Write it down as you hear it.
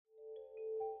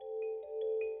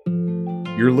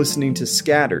You're listening to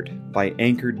Scattered by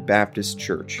Anchored Baptist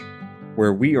Church,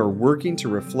 where we are working to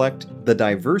reflect the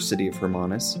diversity of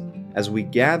Hermanus as we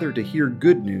gather to hear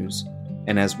good news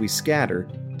and as we scatter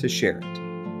to share it.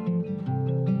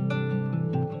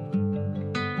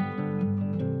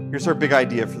 Here's our big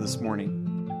idea for this morning.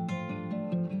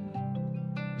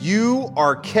 You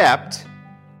are kept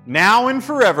now and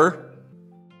forever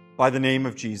by the name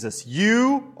of Jesus.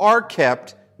 You are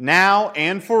kept now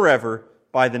and forever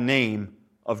by the name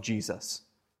of Jesus.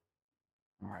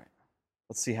 All right,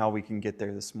 let's see how we can get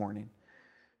there this morning.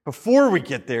 Before we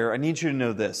get there, I need you to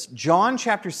know this. John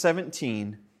chapter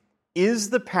 17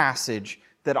 is the passage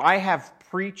that I have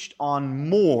preached on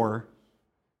more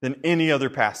than any other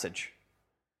passage.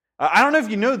 I don't know if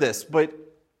you know this, but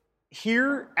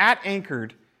here at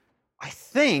Anchored, I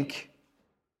think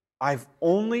I've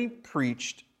only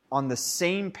preached on the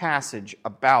same passage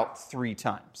about 3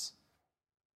 times.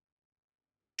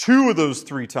 2 of those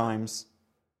 3 times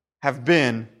have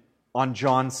been on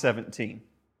John 17.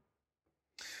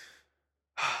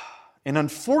 And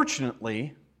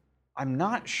unfortunately, I'm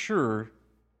not sure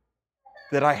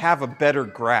that I have a better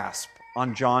grasp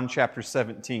on John chapter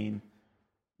 17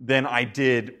 than I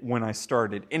did when I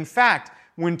started. In fact,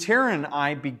 when Tara and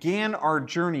I began our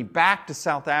journey back to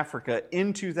South Africa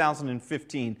in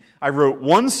 2015, I wrote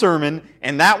one sermon,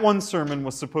 and that one sermon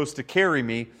was supposed to carry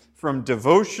me from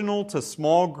devotional to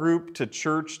small group to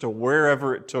church to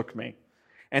wherever it took me.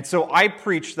 And so I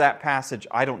preached that passage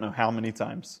I don't know how many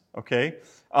times, okay?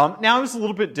 Now it was a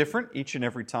little bit different each and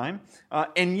every time,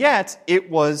 and yet it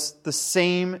was the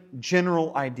same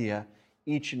general idea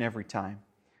each and every time.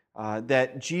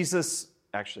 That Jesus,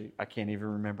 actually I can't even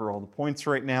remember all the points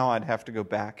right now, I'd have to go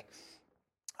back.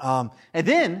 And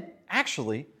then,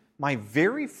 actually, my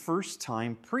very first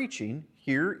time preaching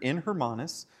here in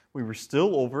Hermanus, we were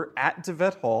still over at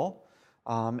DeVet Hall,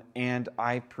 and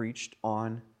I preached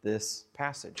on this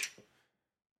passage.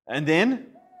 And then,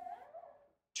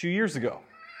 2 years ago.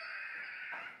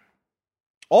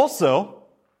 Also,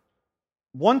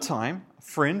 one time, a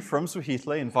friend from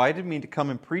Zuhitle invited me to come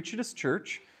and preach at his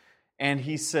church, and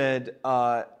he said,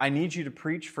 I need you to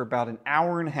preach for about an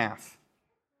hour and a half.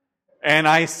 And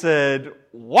I said,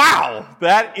 wow,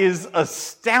 that is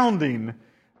astounding.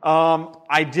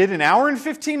 I did an hour and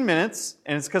 15 minutes,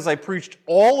 and it's because I preached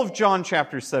all of John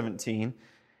chapter 17,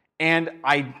 and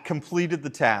I completed the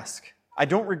task. I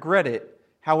don't regret it.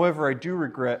 However, I do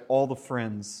regret all the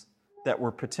friends that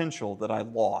were potential that I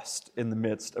lost in the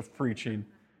midst of preaching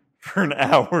for an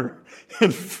hour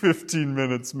and 15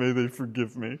 minutes. May they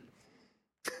forgive me.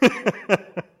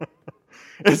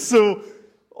 And so,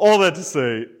 all that to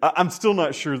say, I'm still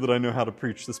not sure that I know how to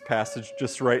preach this passage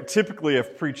just right. Typically,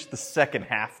 I've preached the second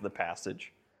half of the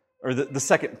passage, or the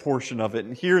second portion of it.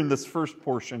 And here in this first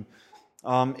portion,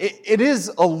 it is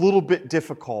a little bit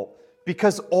difficult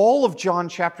because all of John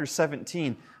chapter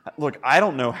 17, look, I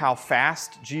don't know how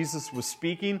fast Jesus was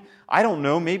speaking. I don't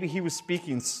know, maybe he was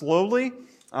speaking slowly.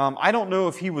 I don't know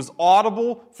if he was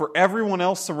audible for everyone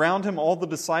else around him, all the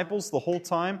disciples, the whole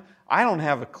time. I don't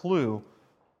have a clue.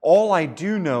 All I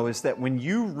do know is that when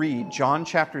you read John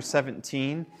chapter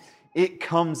 17, it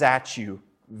comes at you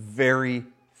very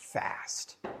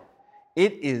fast.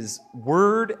 It is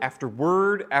word after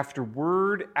word after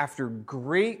word after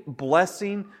great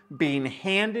blessing being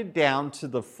handed down to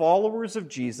the followers of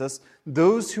Jesus,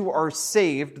 those who are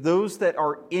saved, those that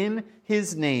are in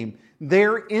His name.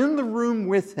 They're in the room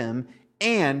with Him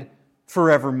and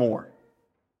forevermore.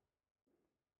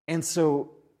 And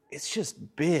so it's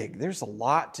just big. There's a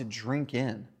lot to drink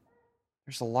in.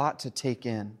 There's a lot to take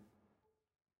in.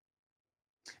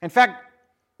 In fact,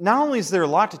 not only is there a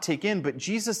lot to take in, but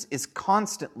Jesus is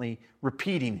constantly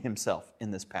repeating Himself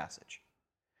in this passage.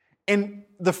 And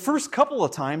the first couple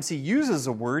of times He uses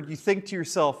a word, you think to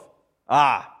yourself,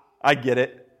 I get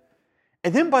it.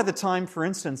 And then by the time, for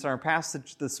instance, in our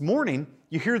passage this morning,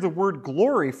 you hear the word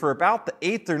glory for about the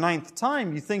 8th or 9th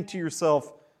time, you think to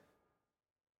yourself,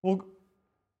 well,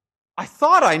 I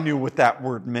thought I knew what that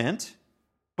word meant,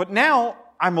 but now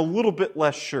I'm a little bit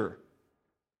less sure.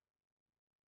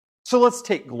 So let's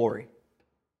take glory.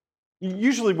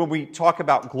 Usually when we talk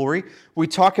about glory, we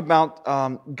talk about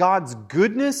God's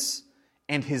goodness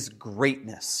and His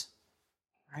greatness.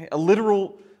 Right? A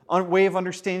literal way of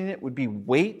understanding it would be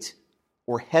weight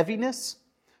or heaviness.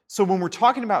 So when we're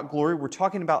talking about glory, we're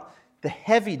talking about the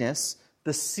heaviness,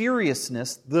 the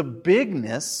seriousness, the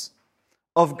bigness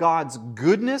of God's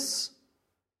goodness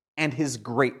and His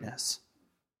greatness.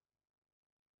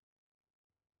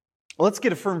 Let's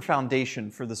get a firm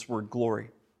foundation for this word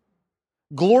glory.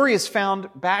 Glory is found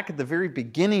back at the very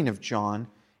beginning of John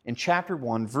in chapter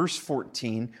 1, verse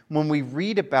 14, when we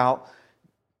read about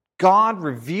God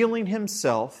revealing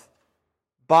Himself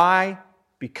by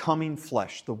becoming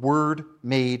flesh, the Word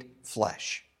made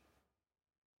flesh.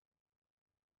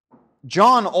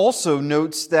 John also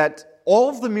notes that all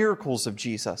of the miracles of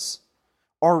Jesus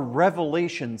are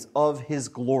revelations of His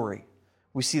glory.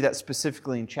 We see that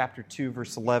specifically in chapter 2,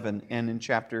 verse 11, and in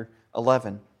chapter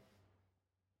 11.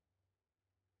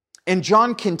 And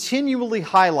John continually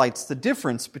highlights the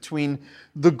difference between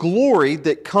the glory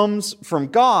that comes from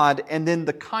God and then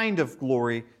the kind of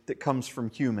glory that comes from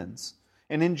humans.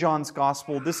 And in John's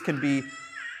gospel, this can be,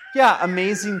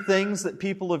 amazing things that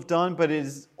people have done, but it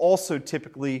is also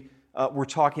typically, we're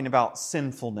talking about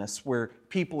sinfulness, where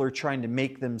people are trying to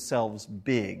make themselves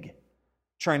big,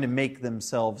 trying to make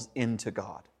themselves into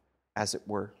God, as it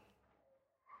were.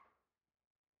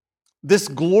 This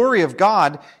glory of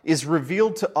God is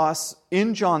revealed to us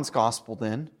in John's gospel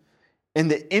then, in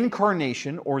the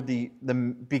incarnation or the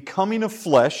becoming of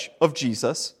flesh of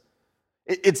Jesus.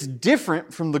 It's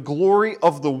different from the glory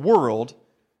of the world,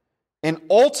 and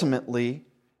ultimately,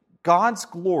 God's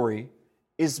glory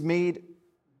is made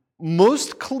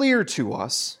most clear to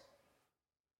us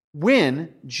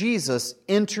when Jesus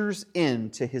enters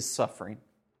into His suffering.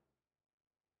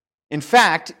 In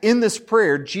fact, in this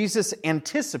prayer, Jesus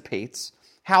anticipates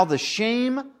how the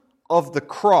shame of the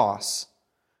cross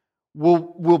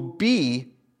will be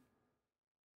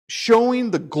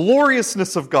showing the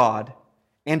gloriousness of God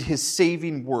and His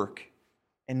saving work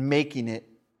and making it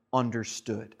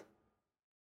understood.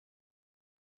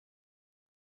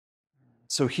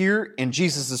 So here in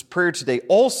Jesus' prayer today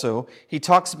also, He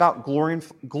talks about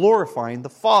glorifying the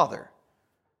Father.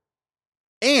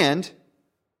 And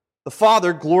the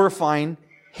Father glorifying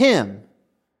Him.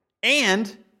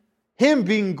 And Him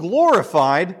being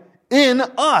glorified in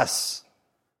us.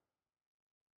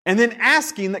 And then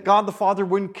asking that God the Father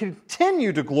would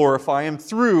continue to glorify Him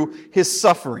through His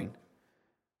suffering.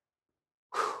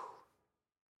 Whew.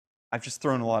 I've just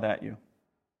thrown a lot at you.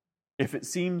 If it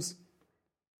seems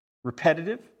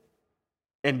repetitive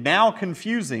and now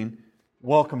confusing,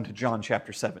 welcome to John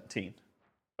chapter 17.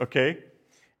 Okay?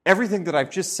 Everything that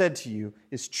I've just said to you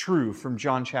is true from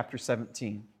John chapter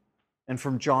 17 and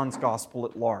from John's gospel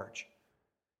at large.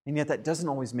 And yet that doesn't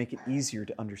always make it easier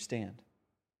to understand.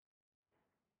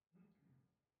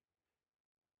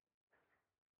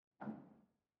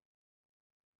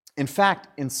 In fact,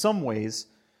 in some ways,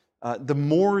 the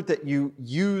more that you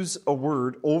use a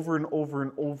word over and over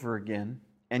and over again,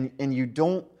 and you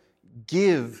don't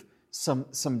give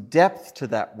some depth to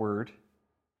that word,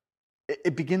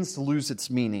 it begins to lose its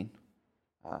meaning.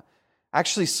 I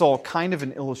actually saw kind of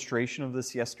an illustration of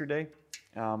this yesterday.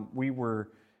 We were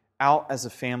out as a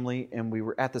family and we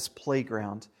were at this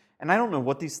playground. And I don't know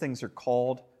what these things are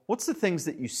called. What's the things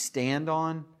that you stand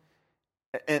on?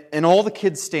 And all the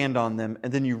kids stand on them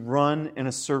and then you run in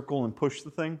a circle and push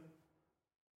the thing?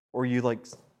 Or you like...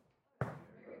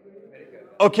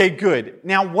 Okay, good.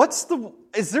 Now,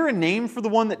 is there a name for the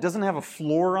one that doesn't have a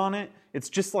floor on it? It's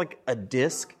just like a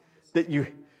disc that you...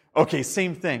 Okay,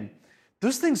 same thing.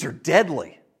 Those things are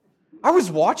deadly. I was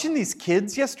watching these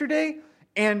kids yesterday,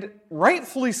 and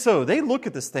rightfully so, they look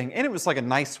at this thing, and it was like a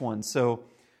nice one. So,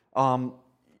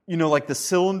 like the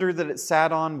cylinder that it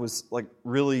sat on was like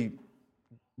really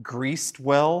greased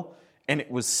well, and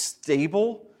it was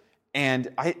stable. And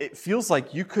it feels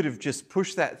like you could have just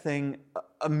pushed that thing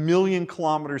 1,000,000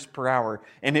 kilometers per hour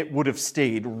and it would have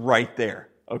stayed right there,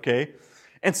 okay?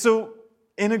 And so,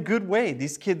 in a good way,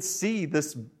 these kids see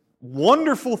this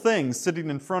wonderful thing sitting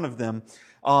in front of them.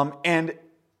 And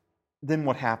then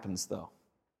what happens, though?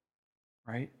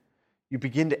 Right? You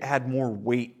begin to add more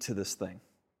weight to this thing.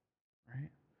 Right?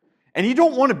 And you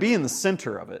don't want to be in the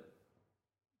center of it.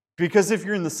 Because if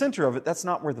you're in the center of it, that's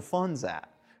not where the fun's at.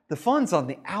 The fun's on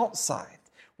the outside,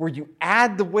 where you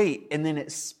add the weight and then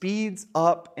it speeds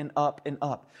up and up and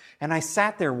up. And I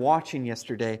sat there watching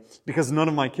yesterday because none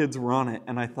of my kids were on it,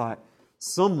 and I thought,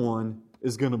 someone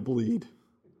is going to bleed.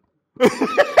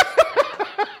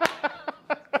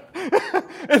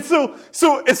 And so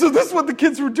this is what the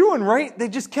kids were doing, right? They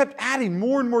just kept adding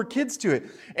more and more kids to it.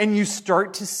 And you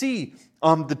start to see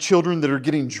the children that are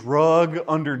getting drug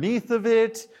underneath of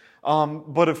it.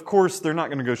 But of course, they're not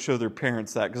going to go show their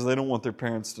parents that because they don't want their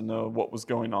parents to know what was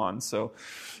going on. So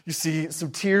you see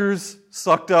some tears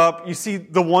sucked up. You see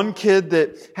the one kid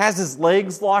that has his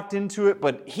legs locked into it,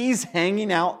 but he's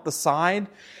hanging out the side.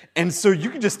 And so you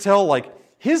can just tell, like,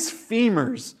 his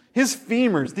femurs,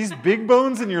 these big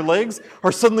bones in your legs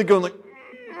are suddenly going like...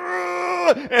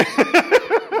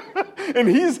 And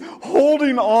he's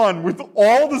holding on with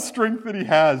all the strength that he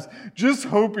has, just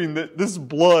hoping that this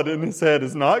blood in his head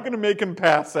is not going to make him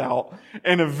pass out.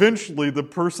 And eventually the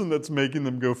person that's making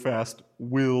them go fast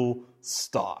will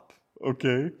stop.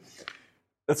 Okay?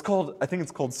 I think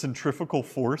it's called centrifugal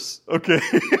force. Okay?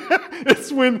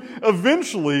 It's when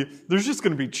eventually there's just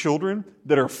going to be children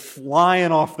that are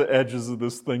flying off the edges of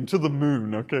this thing to the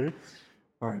moon. Okay?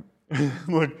 All right.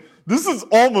 Look, this is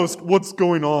almost what's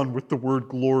going on with the word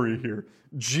glory here.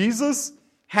 Jesus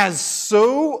has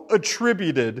so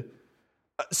attributed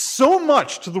so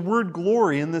much to the word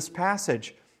glory in this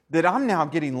passage that I'm now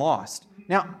getting lost.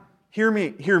 Now, hear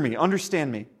me,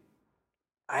 understand me.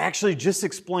 I actually just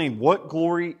explained what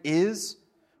glory is,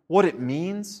 what it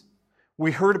means.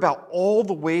 We heard about all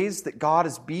the ways that God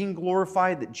is being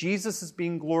glorified, that Jesus is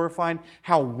being glorified,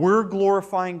 how we're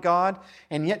glorifying God,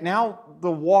 and yet now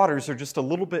the waters are just a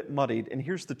little bit muddied. And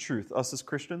here's the truth, us as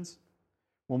Christians,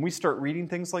 when we start reading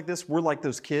things like this, we're like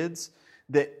those kids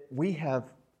that we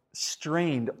have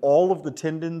strained all of the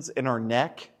tendons in our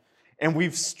neck, and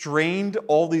we've strained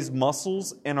all these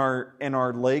muscles in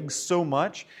our legs so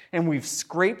much, and we've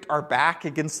scraped our back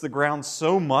against the ground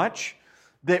so much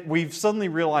that we've suddenly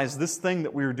realized this thing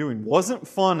that we were doing wasn't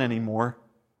fun anymore,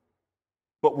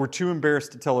 but we're too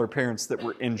embarrassed to tell our parents that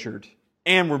we're injured.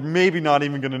 And we're maybe not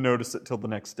even going to notice it till the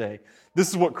next day. This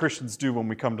is what Christians do when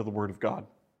we come to the Word of God.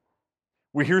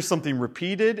 We hear something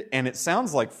repeated, and it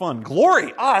sounds like fun.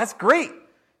 Glory! That's great!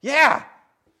 Yeah!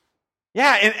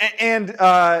 Yeah, and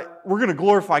we're going to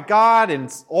glorify God,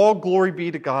 and all glory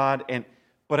be to God.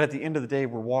 But at the end of the day,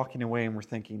 we're walking away and we're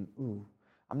thinking, ooh,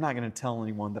 I'm not going to tell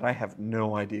anyone that I have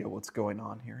no idea what's going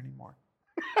on here anymore.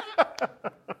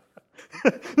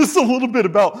 This is a little bit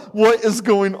about what is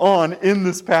going on in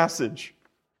this passage.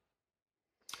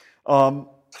 And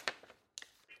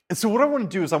so what I want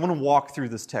to do is I want to walk through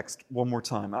this text one more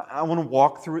time. I want to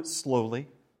walk through it slowly.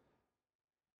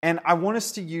 And I want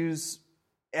us to use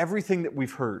everything that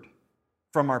we've heard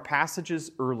from our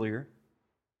passages earlier,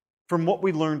 from what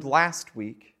we learned last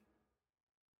week,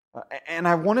 and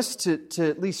I want us to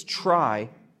at least try,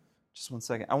 just one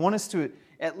second, I want us to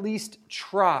at least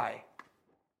try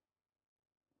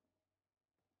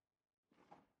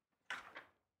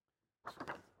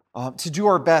to do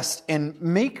our best and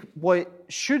make what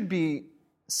should be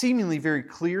seemingly very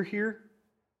clear here,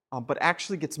 but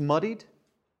actually gets muddied,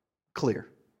 clear,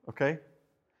 okay?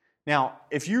 Now,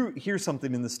 if you hear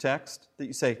something in this text that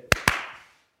you say,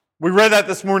 we read that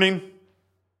this morning,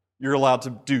 you're allowed to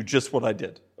do just what I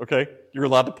did, okay? You're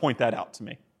allowed to point that out to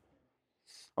me.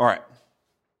 All right.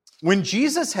 When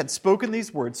Jesus had spoken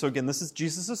these words, so again, this is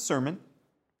Jesus' sermon,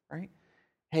 right?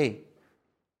 Hey,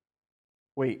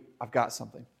 wait, I've got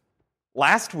something.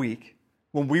 Last week,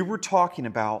 when we were talking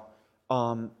about,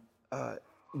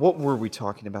 what were we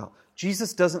talking about?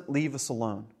 Jesus doesn't leave us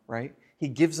alone, right? He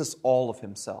gives us all of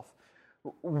Himself.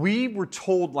 We were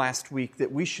told last week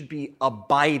that we should be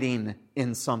abiding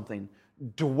in something,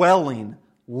 dwelling,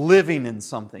 living in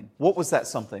something. What was that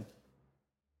something?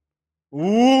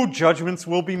 Ooh, judgments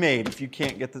will be made if you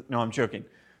can't get the... No, I'm joking.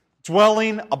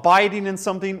 Dwelling, abiding in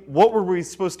something. What were we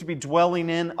supposed to be dwelling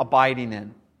in, abiding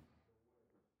in?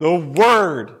 The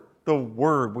Word. The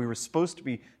Word. We were supposed to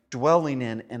be dwelling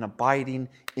in and abiding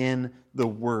in the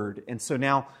Word. And so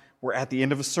now we're at the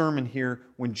end of a sermon here.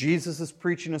 When Jesus is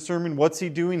preaching a sermon, what's He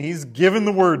doing? He's giving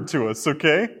the Word to us,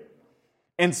 okay?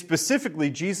 And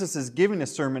specifically, Jesus is giving a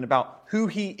sermon about who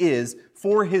He is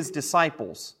for His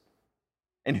disciples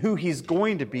and who He's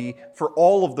going to be for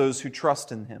all of those who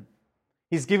trust in Him.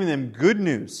 He's giving them good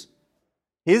news.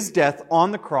 His death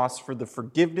on the cross for the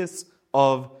forgiveness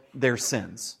of their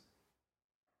sins.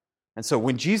 And so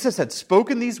when Jesus had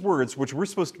spoken these words, which we're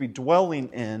supposed to be dwelling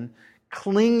in,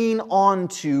 clinging on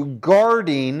to,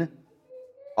 guarding,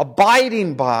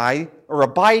 abiding by, or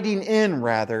abiding in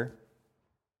rather,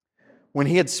 when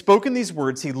He had spoken these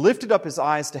words, He lifted up His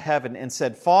eyes to heaven and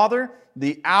said, Father,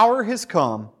 the hour has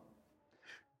come.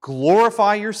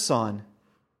 Glorify Your Son,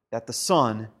 that the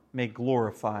Son may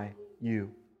glorify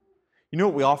You. You know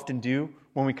what we often do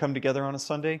when we come together on a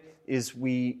Sunday? Is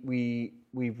we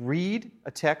read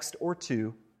a text or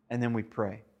two and then we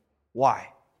pray.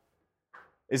 Why?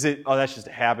 Is it, that's just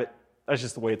a habit? That's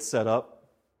just the way it's set up?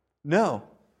 No.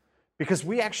 Because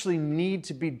we actually need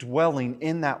to be dwelling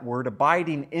in that Word,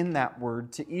 abiding in that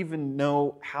Word, to even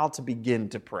know how to begin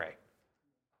to pray.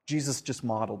 Jesus just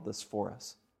modeled this for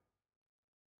us.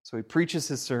 So He preaches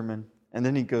His sermon, and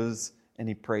then He goes and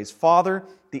He prays. Father,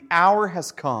 the hour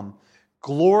has come.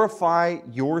 Glorify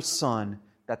Your Son,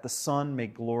 that the Son may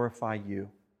glorify You.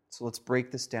 So let's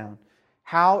break this down.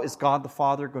 How is God the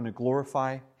Father going to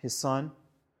glorify His Son?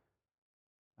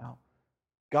 Well,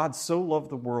 God so loved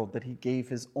the world that He gave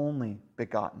His only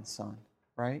begotten Son,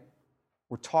 right?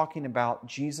 We're talking about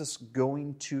Jesus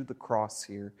going to the cross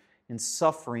here and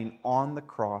suffering on the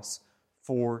cross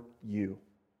for you,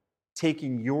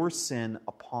 taking your sin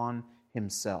upon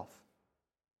Himself.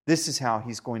 This is how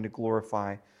He's going to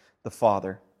glorify the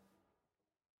Father.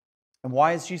 And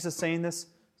why is Jesus saying this?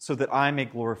 So that I may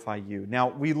glorify you. Now,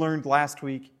 we learned last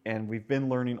week, and we've been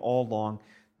learning all along,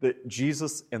 that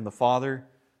Jesus and the Father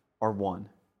are one,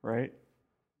 right?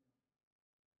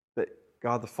 That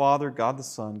God the Father, God the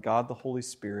Son, God the Holy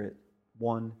Spirit,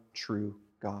 one true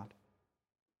God.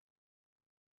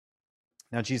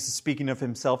 Now, Jesus, speaking of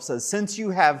Himself, says, since you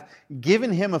have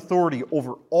given Him authority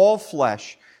over all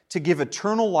flesh to give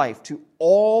eternal life to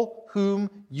all whom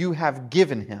you have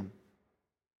given Him.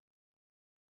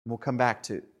 We'll come back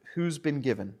to who's been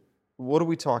given. What are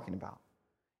we talking about?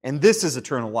 And this is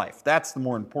eternal life. That's the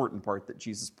more important part that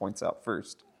Jesus points out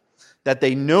first. That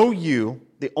they know you,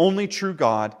 the only true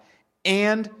God,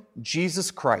 and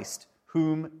Jesus Christ,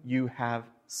 whom you have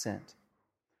sent.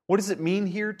 What does it mean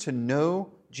here to know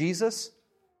Jesus?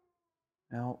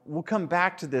 Now, we'll come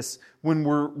back to this when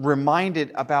we're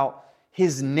reminded about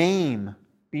His name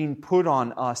being put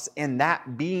on us and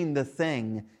that being the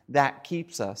thing that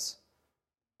keeps us.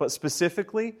 But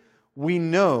specifically, we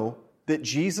know that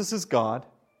Jesus is God.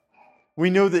 We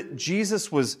know that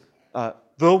Jesus was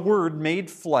the Word made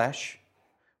flesh.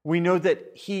 We know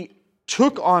that He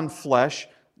took on flesh,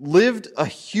 lived a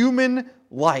human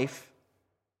life.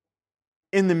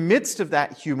 In the midst of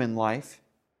that human life,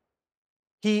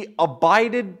 He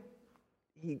abided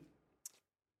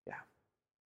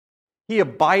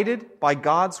by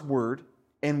God's Word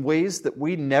in ways that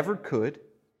we never could.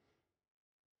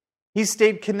 He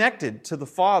stayed connected to the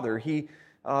Father. He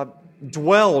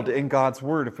dwelled in God's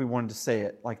Word, if we wanted to say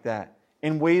it like that,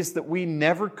 in ways that we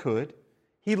never could.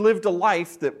 He lived a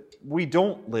life that we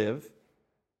don't live.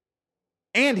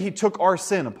 And He took our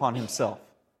sin upon Himself.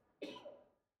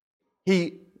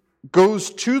 He goes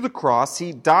to the cross.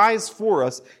 He dies for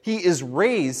us. He is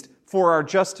raised for our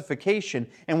justification.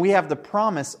 And we have the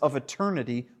promise of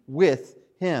eternity with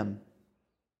Him.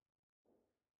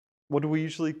 What do we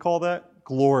usually call that?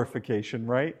 Glorification,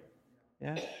 right?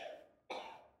 Yeah.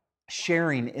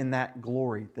 Sharing in that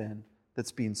glory, then,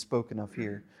 that's being spoken of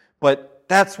here. But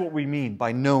that's what we mean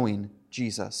by knowing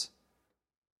Jesus.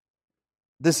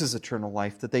 This is eternal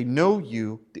life, that they know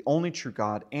you, the only true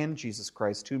God, and Jesus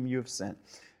Christ, whom you have sent.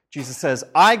 Jesus says,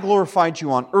 I glorified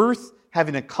you on earth,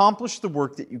 having accomplished the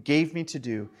work that you gave me to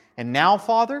do. And now,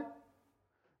 Father,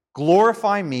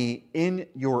 glorify me in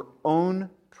your own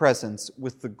presence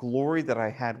with the glory that I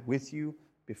had with you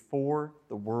before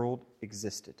the world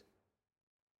existed.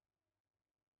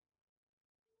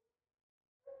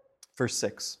 Verse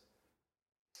 6.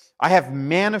 I have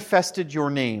manifested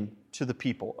your name to the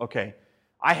people. Okay.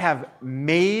 I have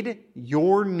made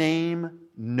your name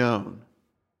known.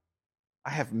 I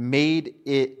have made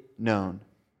it known.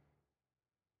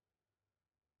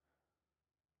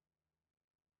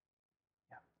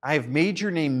 I have made your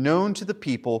name known to the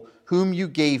people whom you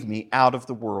gave me out of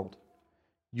the world.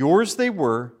 Yours they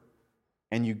were,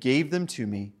 and you gave them to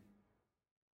me,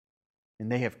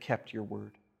 and they have kept your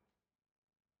word.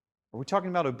 Are we talking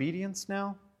about obedience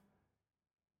now?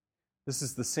 This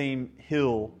is the same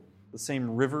hill, the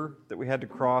same river that we had to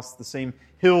cross, the same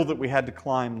hill that we had to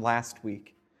climb last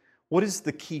week. What is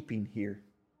the keeping here?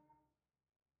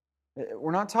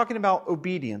 We're not talking about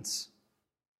obedience,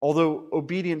 although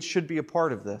obedience should be a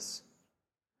part of this.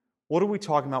 What are we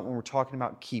talking about when we're talking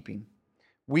about keeping?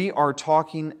 We are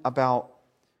talking about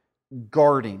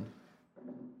guarding,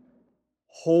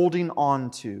 holding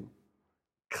on to,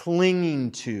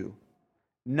 clinging to,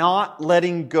 not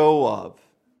letting go of,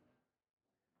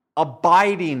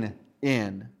 abiding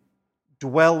in,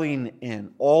 dwelling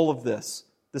in, all of this.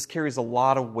 This carries a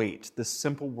lot of weight. This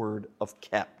simple word of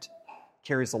kept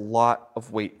carries a lot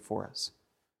of weight for us.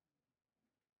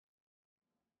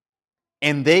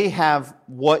 And they have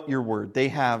what your word? They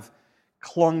have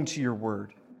clung to your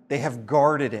word. They have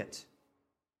guarded it.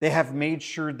 They have made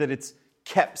sure that it's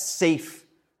kept safe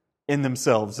in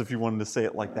themselves, if you wanted to say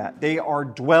it like that. They are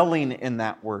dwelling in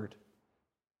that word.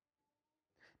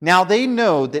 Now they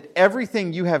know that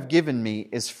everything you have given me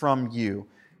is from you.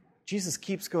 Jesus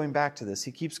keeps going back to this.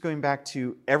 He keeps going back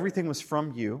to everything was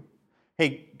from you.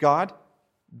 Hey, God,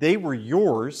 they were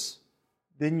yours,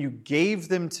 then you gave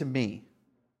them to me.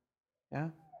 Yeah?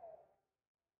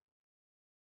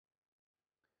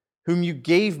 Whom you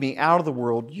gave me out of the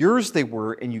world, yours they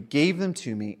were, and you gave them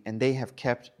to me, and they have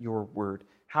kept your word.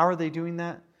 How are they doing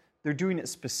that? They're doing it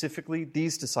specifically,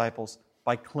 these disciples,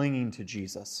 by clinging to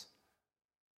Jesus.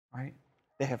 Right?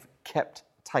 They have kept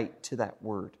tight to that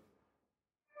word.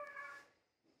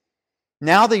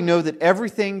 Now they know that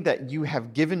everything that you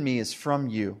have given me is from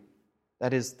you.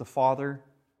 That is, the Father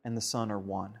and the Son are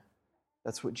one.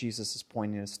 That's what Jesus is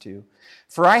pointing us to.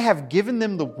 For I have given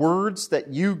them the words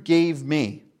that you gave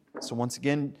me. So once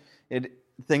again,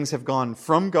 things have gone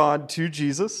from God to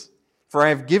Jesus. For I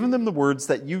have given them the words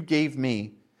that you gave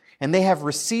me, and they have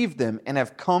received them and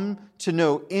have come to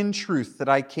know in truth that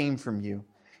I came from you,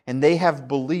 and they have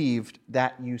believed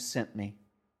that you sent me.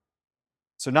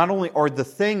 So not only are the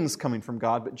things coming from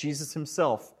God, but Jesus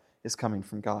himself is coming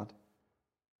from God.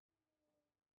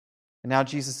 And now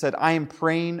Jesus said, I am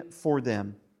praying for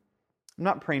them. I'm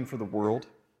not praying for the world,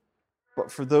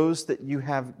 but for those that you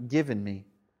have given me,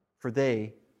 for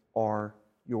they are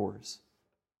yours.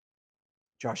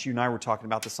 Josh, you and I were talking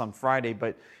about this on Friday,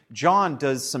 but John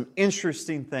does some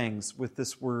interesting things with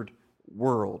this word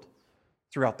world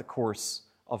throughout the course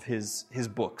of his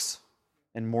books,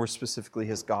 and more specifically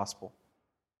his gospel.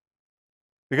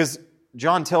 Because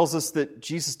John tells us that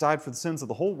Jesus died for the sins of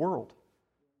the whole world.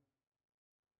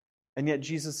 And yet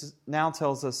Jesus now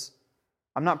tells us,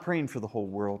 I'm not praying for the whole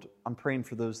world. I'm praying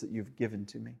for those that you've given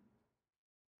to me.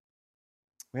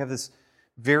 We have this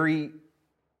very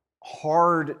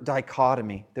hard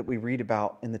dichotomy that we read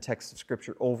about in the text of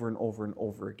Scripture over and over and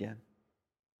over again.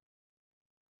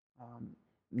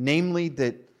 Namely,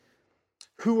 that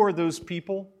who are those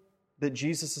people that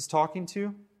Jesus is talking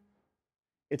to?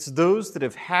 It's those that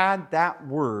have had that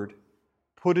word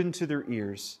put into their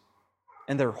ears,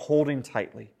 and they're holding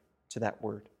tightly to that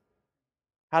word.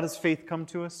 How does faith come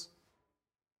to us?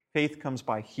 Faith comes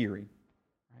by hearing.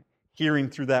 Right? Hearing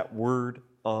through that word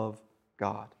of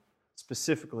God.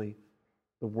 Specifically,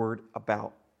 the word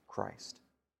about Christ.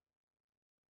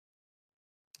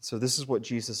 So this is what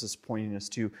Jesus is pointing us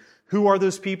to. Who are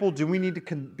those people? Do we need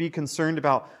to be concerned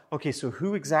about, okay, so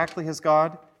who exactly has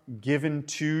God given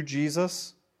to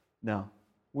Jesus? No.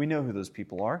 We know who those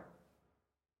people are.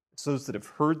 It's those that have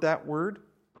heard that word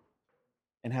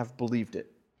and have believed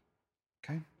it.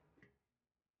 Okay?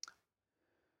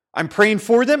 I'm praying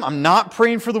for them. I'm not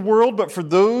praying for the world, but for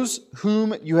those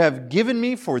whom you have given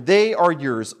me, for they are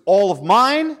yours. All of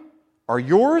mine are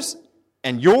yours,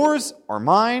 and yours are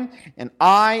mine, and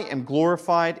I am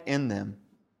glorified in them.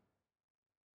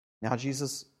 Now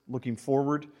Jesus, looking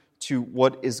forward to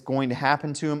what is going to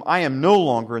happen to him, I am no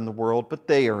longer in the world, but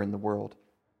they are in the world,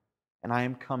 and I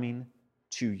am coming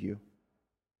to you.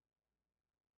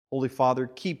 Holy Father,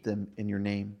 keep them in your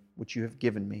name, which you have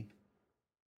given me,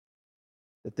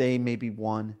 that they may be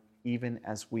one, even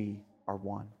as we are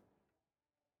one.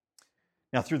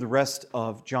 Now, through the rest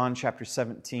of John chapter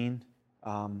 17,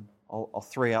 I'll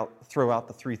throw out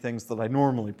the three things that I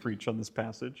normally preach on this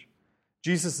passage.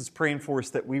 Jesus is praying for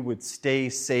us that we would stay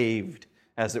saved,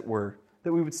 as it were,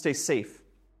 that we would stay safe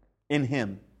in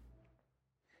Him.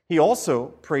 He also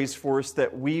prays for us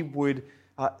that we would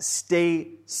stay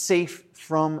safe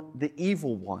from the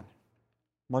evil one,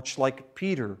 much like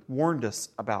Peter warned us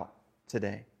about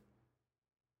today.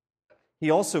 He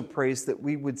also prays that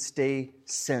we would stay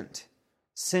sent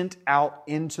out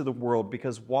into the world.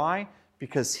 Because why?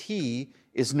 Because He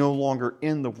is no longer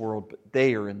in the world, but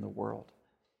they are in the world.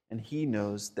 And He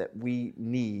knows that we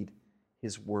need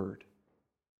His Word.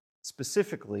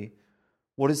 Specifically,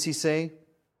 what does He say?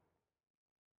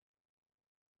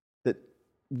 That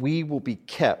we will be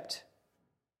kept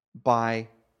by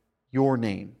your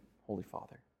name, Holy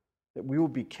Father. That we will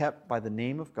be kept by the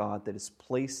name of God that is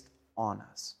placed on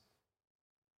us,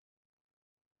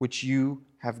 which you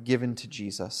have given to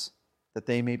Jesus, that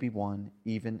they may be one,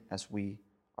 even as we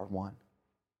are one.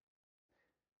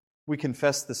 We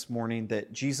confessed this morning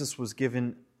that Jesus was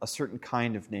given a certain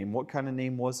kind of name. What kind of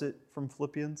name was it from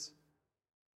Philippians?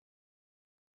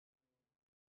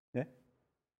 Yeah?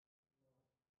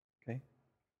 Okay.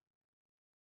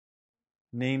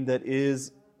 Name that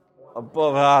is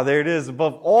above, there it is,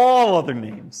 above all other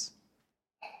names.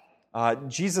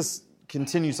 Jesus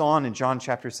continues on in John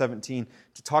chapter 17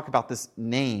 to talk about this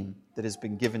name that has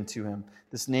been given to Him,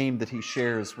 this name that He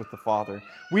shares with the Father.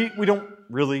 We don't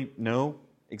really know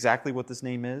exactly what this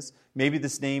name is. Maybe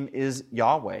this name is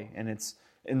Yahweh, and it's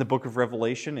in the book of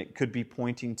Revelation. It could be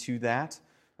pointing to that.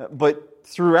 But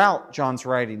throughout John's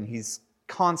writing, he's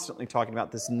constantly talking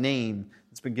about this name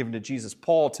that's been given to Jesus.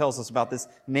 Paul tells us about this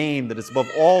name that is above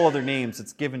all other names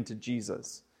that's given to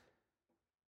Jesus.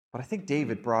 But I think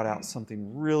David brought out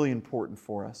something really important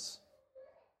for us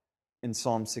in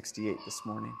Psalm 68 this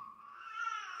morning.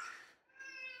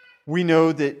 We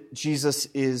know that Jesus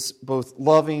is both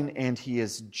loving and He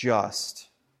is just.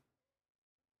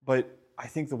 But I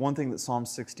think the one thing that Psalm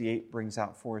 68 brings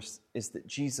out for us is that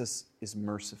Jesus is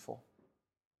merciful.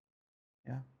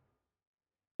 Yeah.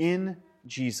 In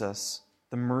Jesus,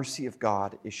 the mercy of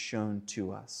God is shown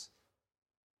to us.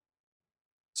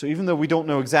 So even though we don't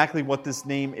know exactly what this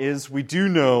name is, we do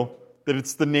know that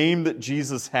it's the name that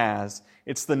Jesus has.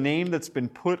 It's the name that's been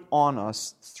put on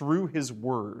us through His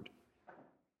Word.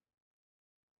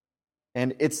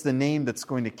 And it's the name that's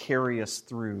going to carry us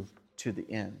through to the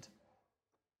end.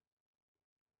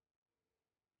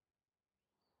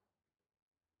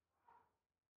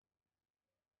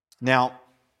 Now,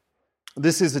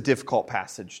 this is a difficult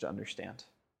passage to understand.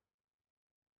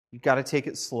 You've got to take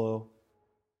it slow.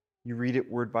 You read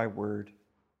it word by word.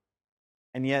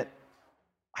 And yet,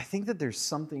 I think that there's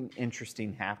something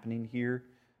interesting happening here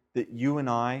that you and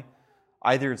I,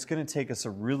 either it's going to take us a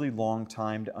really long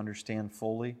time to understand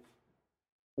fully,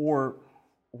 or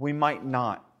we might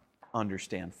not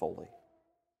understand fully.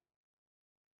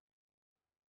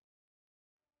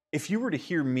 If you were to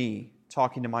hear me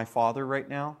talking to my father right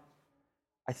now,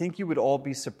 I think you would all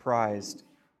be surprised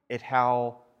at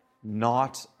how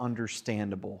not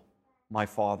understandable my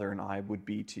father and I would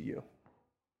be to you.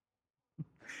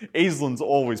 Aislinn's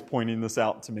always pointing this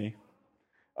out to me.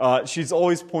 She's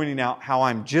always pointing out how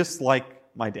I'm just like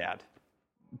my dad,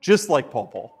 just like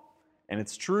Paul. And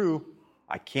it's true.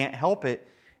 I can't help it.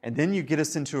 And then you get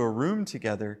us into a room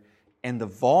together, and the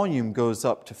volume goes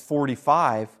up to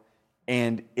 45,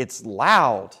 and it's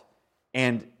loud,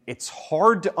 and it's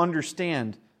hard to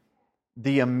understand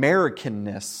the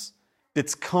Americanness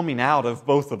that's coming out of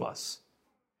both of us.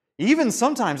 Even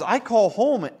sometimes I call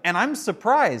home and I'm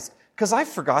surprised because I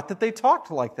forgot that they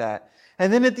talked like that.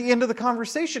 And then at the end of the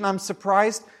conversation, I'm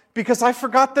surprised because I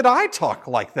forgot that I talk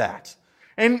like that.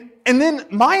 And then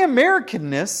my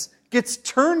Americanness gets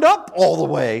turned up all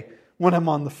the way when I'm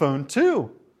on the phone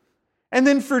too. And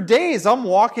then for days, I'm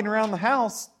walking around the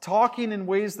house talking in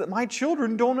ways that my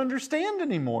children don't understand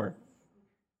anymore.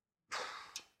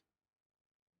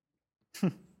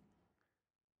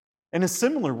 In a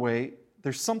similar way,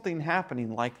 there's something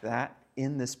happening like that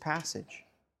in this passage.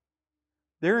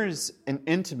 There is an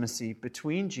intimacy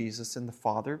between Jesus and the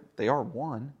Father, they are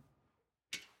one,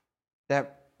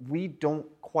 that we don't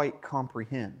quite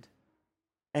comprehend.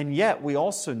 And yet we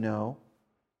also know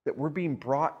that we're being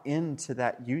brought into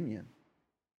that union,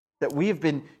 that we have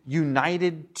been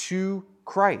united to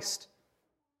Christ,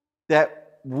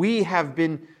 that we have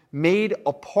been made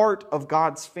a part of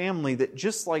God's family, that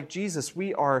just like Jesus,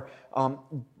 we are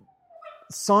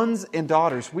sons and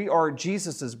daughters. We are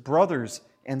Jesus' brothers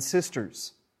and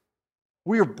sisters.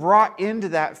 We are brought into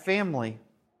that family.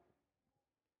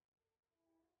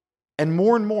 And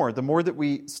more, the more that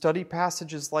we study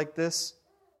passages like this,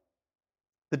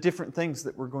 the different things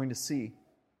that we're going to see,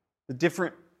 the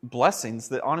different blessings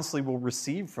that honestly we'll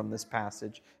receive from this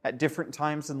passage at different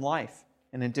times in life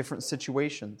and in different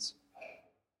situations.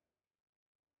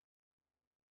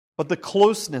 But the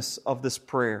closeness of this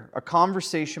prayer, a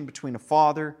conversation between a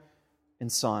father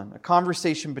and son, a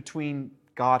conversation between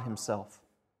God Himself.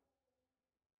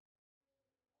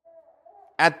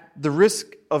 At the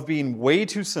risk of being way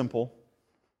too simple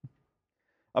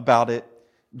about it,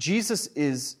 Jesus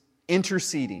is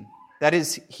interceding. That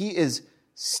is, He is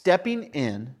stepping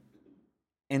in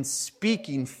and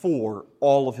speaking for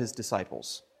all of His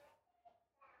disciples.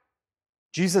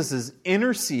 Jesus is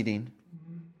interceding,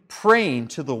 praying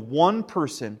to the one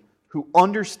person who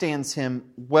understands Him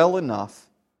well enough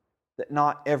that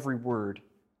not every word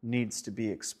needs to be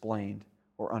explained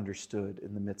or understood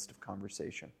in the midst of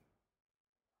conversation.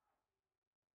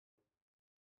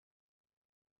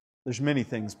 There's many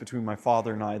things between my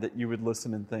father and I that you would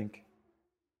listen and think,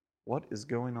 what is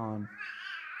going on?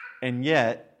 And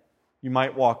yet, you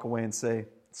might walk away and say,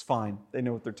 it's fine. They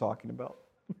know what they're talking about.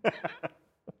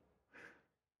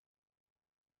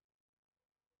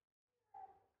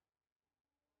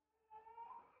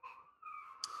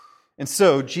 And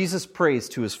so, Jesus prays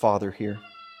to His Father here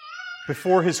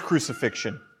before His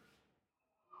crucifixion.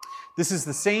 This is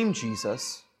the same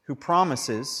Jesus who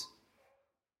promises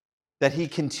that He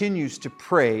continues to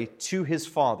pray to His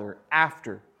Father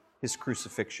after His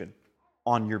crucifixion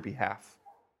on your behalf.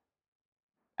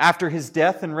 After His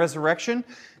death and resurrection,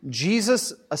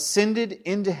 Jesus ascended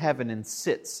into heaven and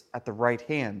sits at the right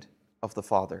hand of the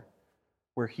Father,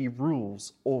 where He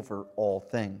rules over all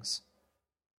things.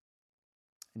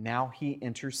 Now He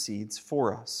intercedes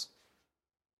for us.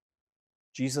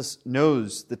 Jesus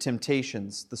knows the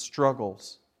temptations, the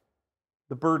struggles,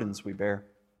 the burdens we bear.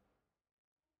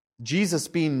 Jesus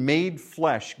being made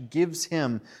flesh gives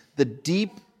Him a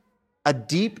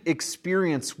deep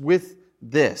experience with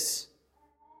this.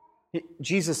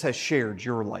 Jesus has shared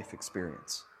your life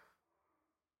experience.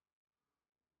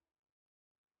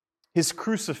 His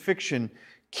crucifixion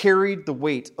carried the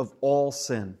weight of all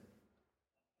sin.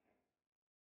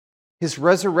 His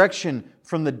resurrection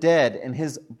from the dead and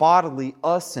his bodily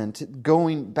ascent,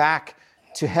 going back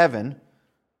to heaven,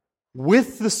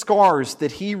 with the scars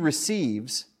that he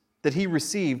received,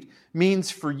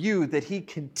 means for you that he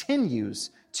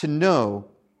continues to know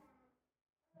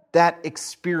that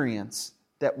experience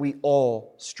that we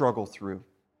all struggle through.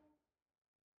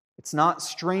 It's not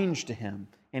strange to him,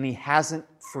 and he hasn't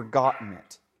forgotten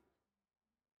it.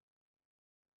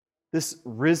 This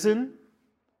risen,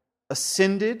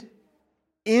 ascended,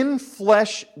 in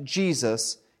flesh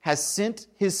Jesus has sent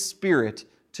his Spirit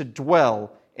to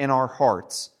dwell in our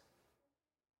hearts.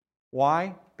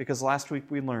 Why? Because last week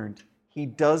we learned he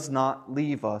does not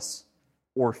leave us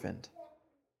orphaned.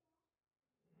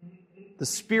 The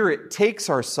Spirit takes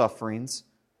our sufferings,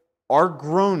 our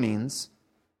groanings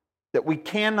that we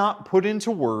cannot put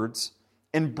into words,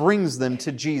 and brings them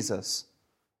to Jesus.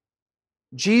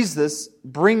 Jesus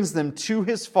brings them to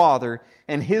his Father,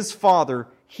 and his Father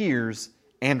hears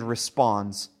and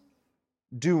responds,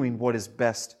 doing what is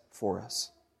best for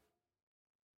us.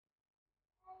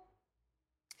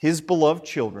 His beloved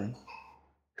children,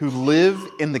 who live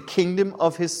in the kingdom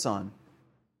of his Son,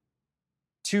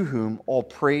 to whom all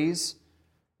praise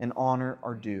and honor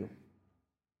are due,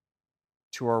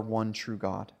 to our one true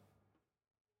God.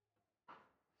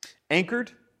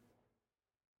 Anchored,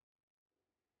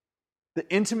 the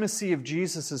intimacy of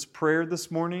Jesus' prayer this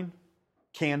morning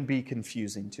can be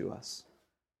confusing to us.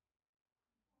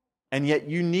 And yet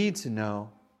you need to know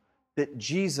that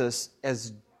Jesus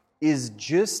is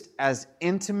just as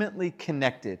intimately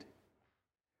connected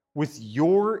with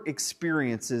your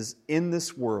experiences in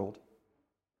this world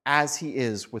as he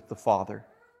is with the Father.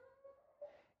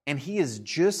 And he is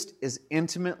just as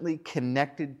intimately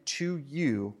connected to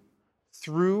you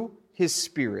through his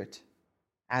Spirit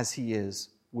as he is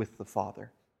with the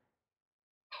Father.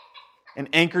 And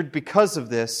anchored because of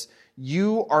this,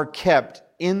 you are kept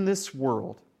in this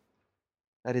world,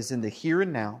 that is in the here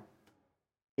and now,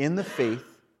 in the faith,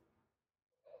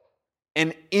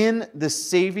 and in the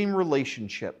saving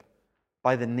relationship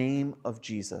by the name of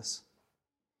Jesus.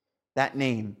 That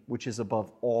name which is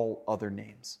above all other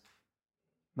names.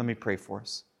 Let me pray for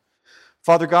us.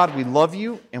 Father God, we love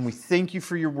you and we thank you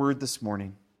for your word this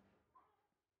morning.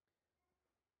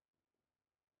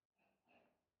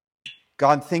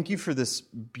 God, thank you for this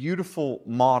beautiful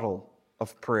model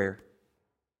of prayer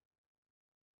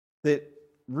that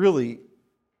really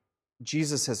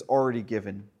Jesus has already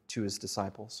given to his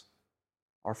disciples.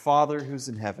 Our Father who's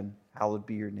in heaven, hallowed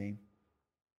be your name.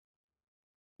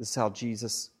 This is how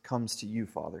Jesus comes to you,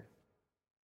 Father.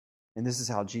 And this is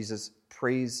how Jesus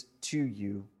prays to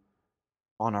you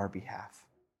on our behalf.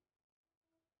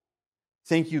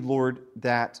 Thank you, Lord,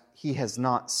 that he has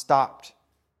not stopped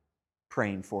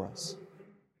praying for us,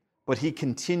 but he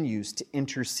continues to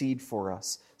intercede for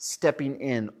us, stepping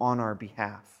in on our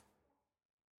behalf.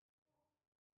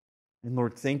 And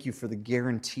Lord, thank you for the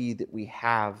guarantee that we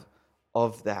have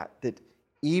of that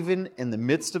even in the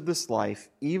midst of this life,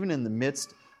 even in the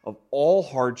midst of all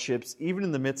hardships, even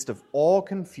in the midst of all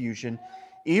confusion,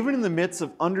 even in the midst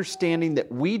of understanding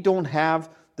that we don't have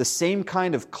the same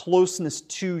kind of closeness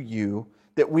to you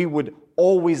that we would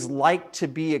always like to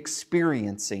be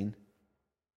experiencing,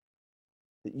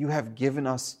 that you have given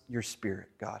us your Spirit,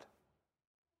 God,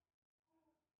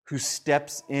 who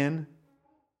steps in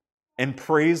and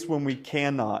prays when we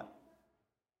cannot,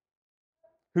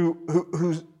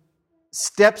 who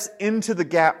steps into the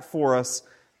gap for us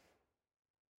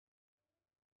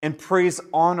and prays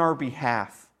on our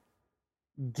behalf,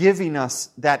 giving us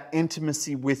that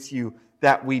intimacy with you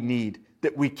that we need,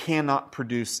 that we cannot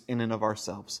produce in and of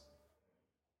ourselves.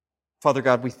 Father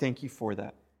God, we thank you for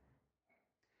that.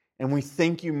 And we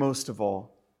thank you most of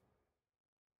all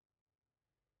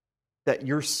that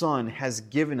your Son has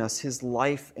given us his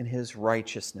life and his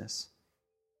righteousness,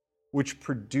 which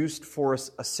produced for us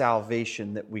a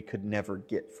salvation that we could never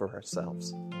get for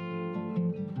ourselves.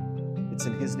 It's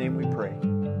in his name we pray.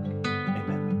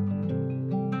 Amen.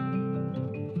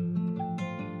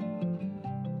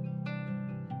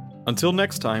 Until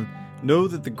next time, know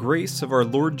that the grace of our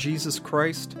Lord Jesus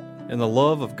Christ and the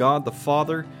love of God the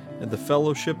Father and the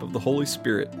fellowship of the Holy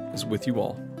Spirit is with you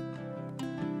all.